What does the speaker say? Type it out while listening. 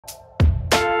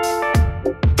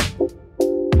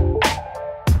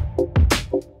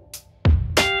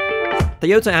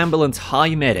Toyota Ambulance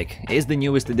Himedic is the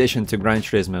newest addition to Gran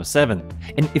Turismo 7,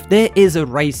 and if there is a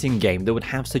racing game that would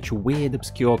have such a weird,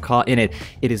 obscure car in it,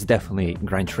 it is definitely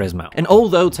Gran Turismo. And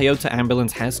although Toyota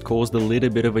Ambulance has caused a little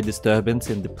bit of a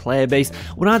disturbance in the player base,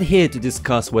 we're not here to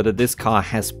discuss whether this car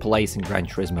has place in Gran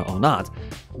Turismo or not.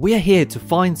 We are here to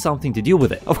find something to do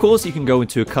with it. Of course, you can go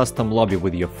into a custom lobby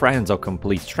with your friends or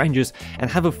complete strangers and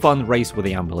have a fun race with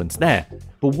the ambulance there.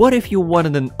 But what if you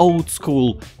wanted an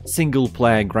old-school,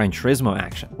 single-player Gran Turismo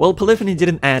action? Well, Polyphony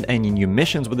didn't add any new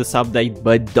missions with this update,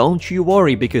 but don't you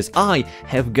worry, because I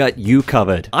have got you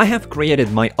covered. I have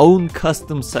created my own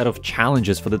custom set of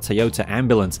challenges for the Toyota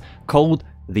Ambulance called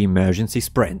the Emergency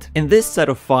Sprint. In this set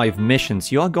of 5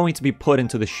 missions, you are going to be put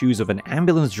into the shoes of an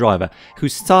ambulance driver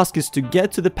whose task is to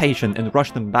get to the patient and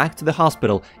rush them back to the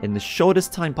hospital in the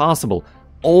shortest time possible,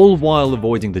 all while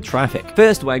avoiding the traffic.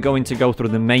 First, we're going to go through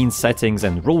the main settings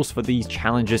and rules for these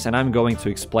challenges, and I'm going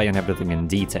to explain everything in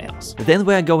details. Then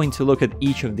we're going to look at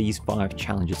each of these 5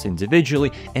 challenges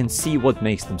individually and see what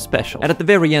makes them special. And at the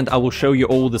very end, I will show you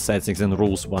all the settings and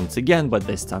rules once again, but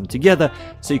this time together,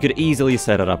 so you could easily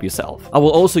set it up yourself. I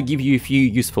will also give you a few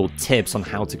useful tips on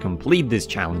how to complete these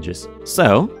challenges.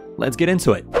 So, let's get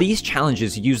into it. These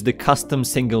challenges use the custom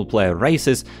single-player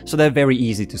races, so they're very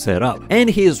easy to set up. And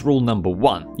here's rule number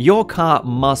 1. Your car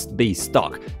must be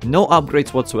stock, no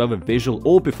upgrades whatsoever, visual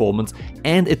or performance,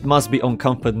 and it must be on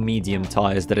comfort medium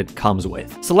tires that it comes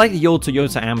with. Select your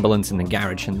Toyota Ambulance in the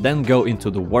garage and then go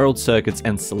into the world circuits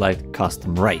and select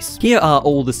custom race. Here are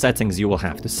all the settings you will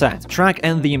have to set. Track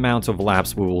and the amount of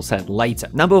laps we will set later.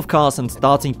 Number of cars and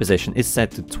starting position is set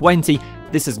to 20.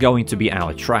 This is going to be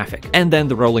our traffic. And then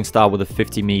the rolling star with a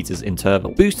 50 meters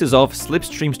interval. Boost is off,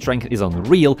 slipstream strength is on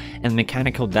real, and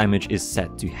mechanical damage is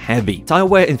set to heavy. Tire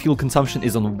wear and fuel consumption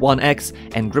is on 1x,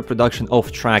 and grip reduction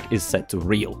off track is set to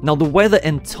real. Now, the weather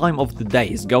and time of the day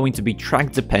is going to be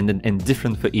track dependent and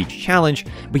different for each challenge,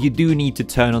 but you do need to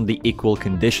turn on the equal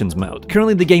conditions mode.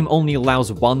 Currently, the game only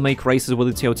allows 1 make races with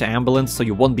the Toyota Ambulance, so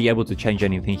you won't be able to change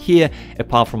anything here.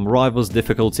 Apart from rivals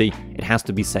difficulty, it has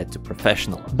to be set to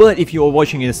professional. But if you are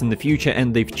watching this in the future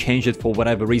and they've changed it for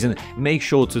whatever reason, make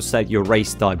sure to set your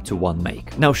race type to 1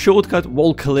 make. Now, shortcut,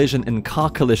 wall collision and car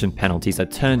collision penalties are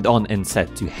turned on and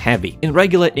set to heavy. In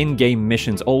regular in-game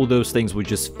missions, all those things would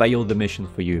just fail the mission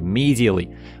for you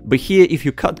immediately. But here, if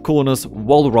you cut corners,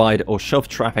 wall ride or shove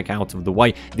traffic out of the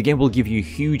way, the game will give you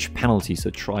huge penalties, so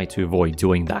try to avoid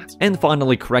doing that. And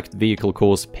finally, correct vehicle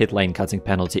course, pit lane cutting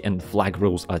penalty and flag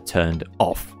rules are turned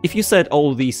off. If you set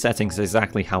all these settings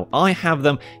exactly how I have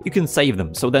them, you can save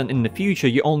them, so then in the future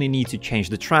you only need to change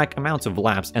the track, amount of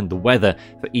laps and the weather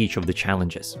for each of the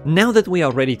challenges. Now that we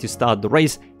are ready to start the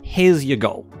race, here's your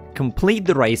goal. Complete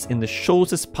the race in the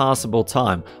shortest possible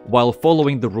time while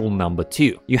following the rule number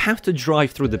 2. You have to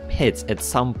drive through the pits at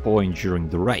some point during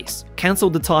the race. Cancel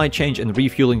the tire change and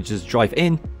refueling, just drive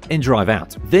in and drive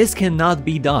out. This cannot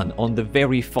be done on the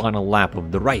very final lap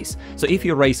of the race. So if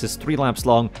your race is 3 laps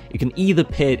long, you can either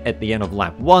pit at the end of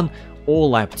lap 1 or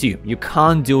lap 2. You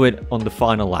can't do it on the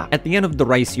final lap. At the end of the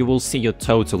race, you will see your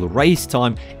total race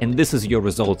time, and this is your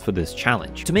result for this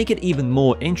challenge. To make it even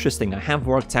more interesting, I have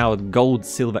worked out gold,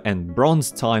 silver, and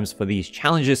bronze times for these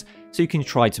challenges, so you can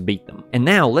try to beat them. And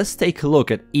now, let's take a look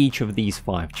at each of these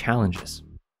 5 challenges.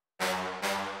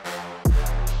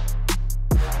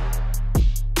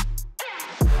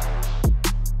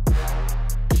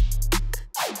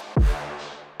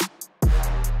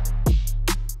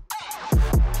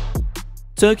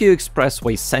 Tokyo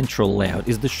Expressway Central layout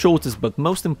is the shortest but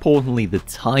most importantly the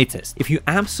tightest. If you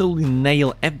absolutely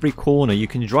nail every corner, you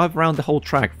can drive around the whole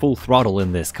track full throttle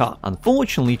in this car.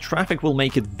 Unfortunately, traffic will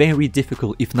make it very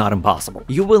difficult if not impossible.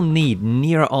 You will need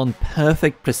near-on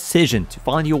perfect precision to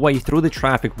find your way through the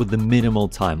traffic with the minimal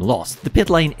time lost. The pit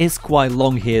lane is quite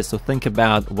long here, so think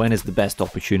about when is the best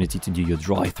opportunity to do your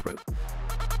drive-through.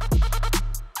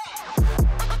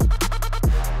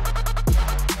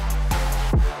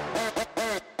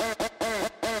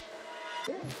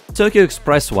 Tokyo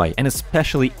Expressway, and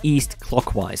especially east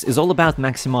clockwise, is all about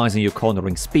maximizing your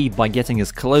cornering speed by getting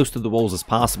as close to the walls as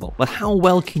possible. But how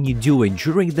well can you do it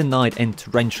during the night and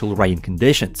torrential rain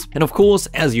conditions? And of course,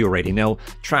 as you already know,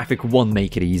 traffic won't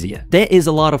make it easier. There is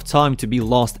a lot of time to be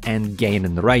lost and gained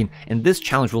in the rain, and this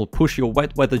challenge will push your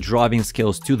wet weather driving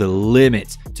skills to the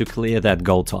limit to clear that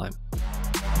goal time.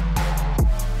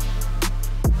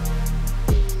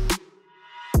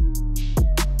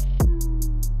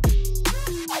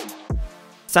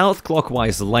 South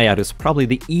clockwise layout is probably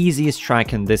the easiest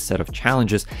track in this set of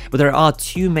challenges, but there are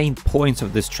 2 main points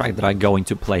of this track that are going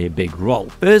to play a big role.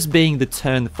 First being the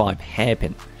turn 5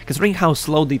 hairpin. Considering how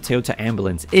slow the Toyota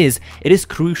Ambulance is, it is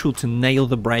crucial to nail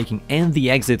the braking and the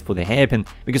exit for the hairpin,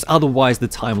 because otherwise the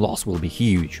time loss will be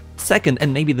huge. Second,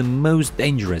 and maybe the most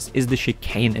dangerous, is the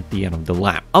chicane at the end of the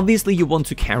lap. Obviously you want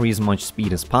to carry as much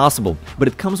speed as possible, but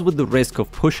it comes with the risk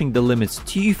of pushing the limits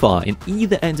too far and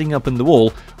either ending up in the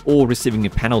wall or receiving a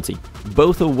penalty,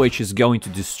 both of which is going to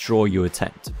destroy your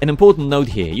attempt. An important note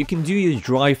here, you can do your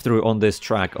drive-through on this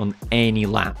track on any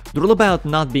lap. The rule about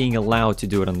not being allowed to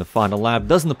do it on the final lap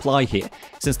doesn't apply here,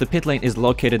 since the pit lane is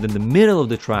located in the middle of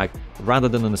the track rather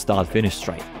than on the start-finish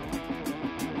straight.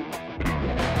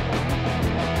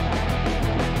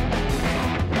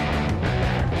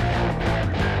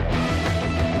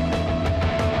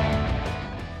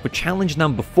 For challenge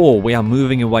number 4, we are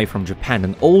moving away from Japan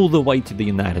and all the way to the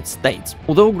United States.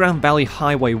 Although Grand Valley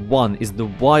Highway 1 is the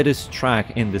widest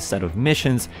track in this set of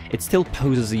missions, it still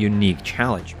poses a unique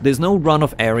challenge. There's no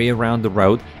runoff area around the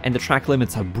road, and the track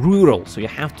limits are brutal, so you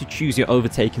have to choose your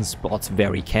overtaking spots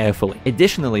very carefully.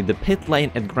 Additionally, the pit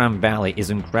lane at Grand Valley is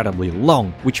incredibly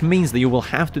long, which means that you will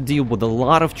have to deal with a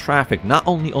lot of traffic not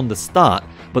only on the start,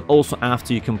 but also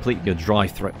after you complete your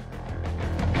drive-through.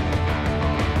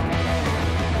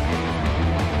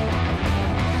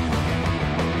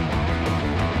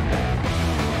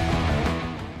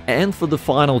 And for the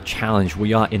final challenge,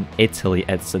 we are in Italy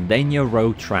at Sardegna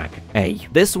Road Track A.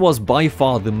 This was by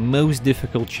far the most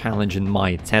difficult challenge in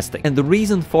my testing, and the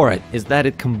reason for it is that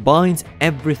it combines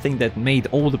everything that made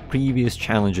all the previous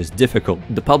challenges difficult.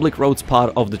 The public roads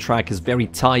part of the track is very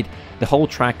tight, the whole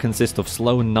track consists of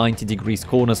slow 90-degree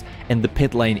corners, and the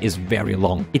pit lane is very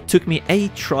long. It took me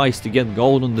 8 tries to get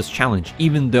gold on this challenge,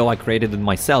 even though I created it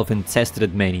myself and tested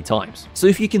it many times. So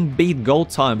if you can beat gold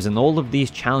times in all of these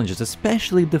challenges,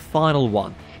 especially the final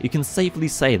one, you can safely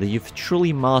say that you've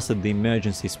truly mastered the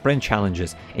emergency sprint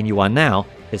challenges, and you are now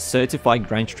a certified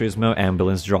Gran Turismo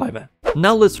ambulance driver.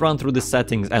 Now let's run through the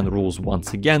settings and rules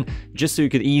once again, just so you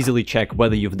could easily check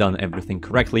whether you've done everything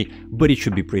correctly, but it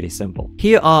should be pretty simple.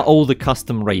 Here are all the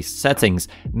custom race settings.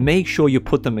 Make sure you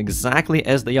put them exactly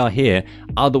as they are here,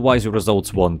 otherwise your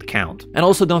results won't count. And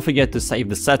also don't forget to save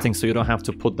the settings so you don't have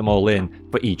to put them all in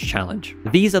for each challenge.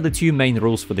 These are the 2 main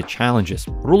rules for the challenges.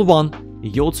 Rule 1,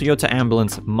 your Toyota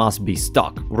Ambulance must be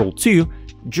stock. Rule 2,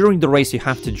 during the race you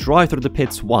have to drive through the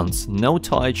pits once, no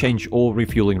tire change or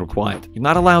refueling required. You're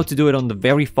not allowed to do it on the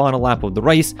very final lap of the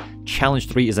race. Challenge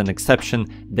 3 is an exception,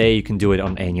 there you can do it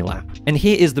on any lap. And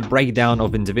here is the breakdown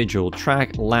of individual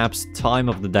track, laps, time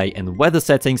of the day and weather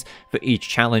settings for each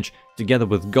challenge, together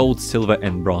with gold, silver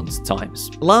and bronze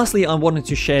times. Lastly, I wanted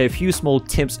to share a few small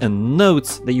tips and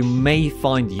notes that you may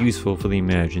find useful for the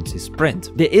emergency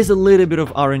sprint. There is a little bit of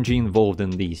RNG involved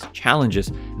in these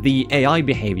challenges. The AI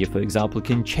behavior, for example,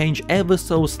 can change ever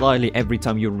so slightly every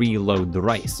time you reload the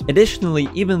race. Additionally,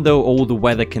 even though all the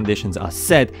weather conditions are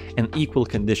set and equal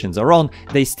conditions are on,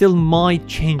 they still might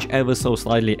change ever so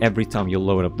slightly every time you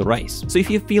load up the race. So if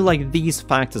you feel like these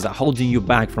factors are holding you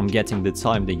back from getting the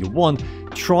time that you want,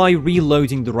 try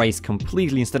reloading the race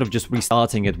completely instead of just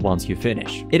restarting it once you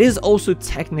finish. It is also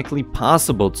technically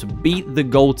possible to beat the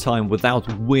goal time without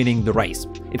winning the race.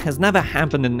 It has never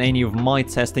happened in any of my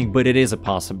testing, but it is a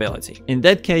possibility. In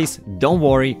that case, don't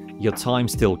worry, your time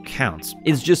still counts.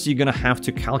 It's just you're gonna have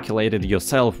to calculate it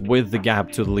yourself with the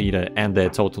gap to the leader and their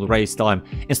total race time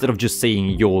instead of just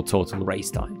seeing your total race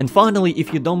time. And finally,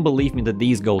 if you don't believe me that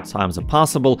these goal times are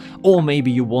possible, or maybe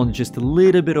you want just a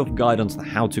little bit of guidance on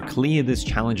how to clear these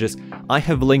challenges, I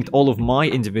have linked all of my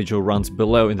individual runs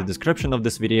below in the description of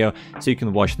this video, so you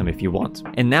can watch them if you want.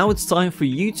 And now it's time for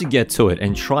you to get to it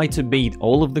and try to beat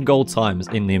all of the goal times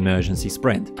in the emergency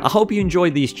sprint. I hope you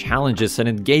enjoyed these challenges and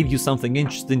it gave you something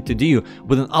interesting to do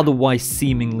with an otherwise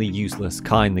seemingly useless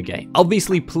car in the game.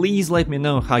 Obviously, please let me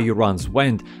know how your runs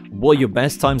went, what your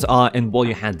best times are and what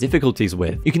you had difficulties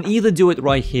with. You can either do it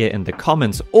right here in the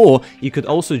comments, or you could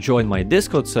also join my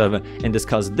Discord server and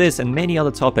discuss this and many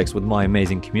other topics with my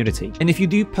amazing community. And if you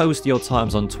do post your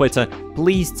times on Twitter,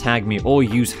 please tag me or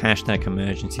use hashtag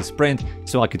emergency sprint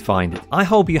so I could find it. I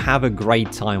hope you have a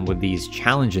great time with these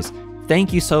challenges.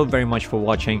 Thank you so very much for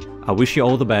watching. I wish you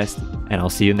all the best, and I'll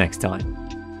see you next time.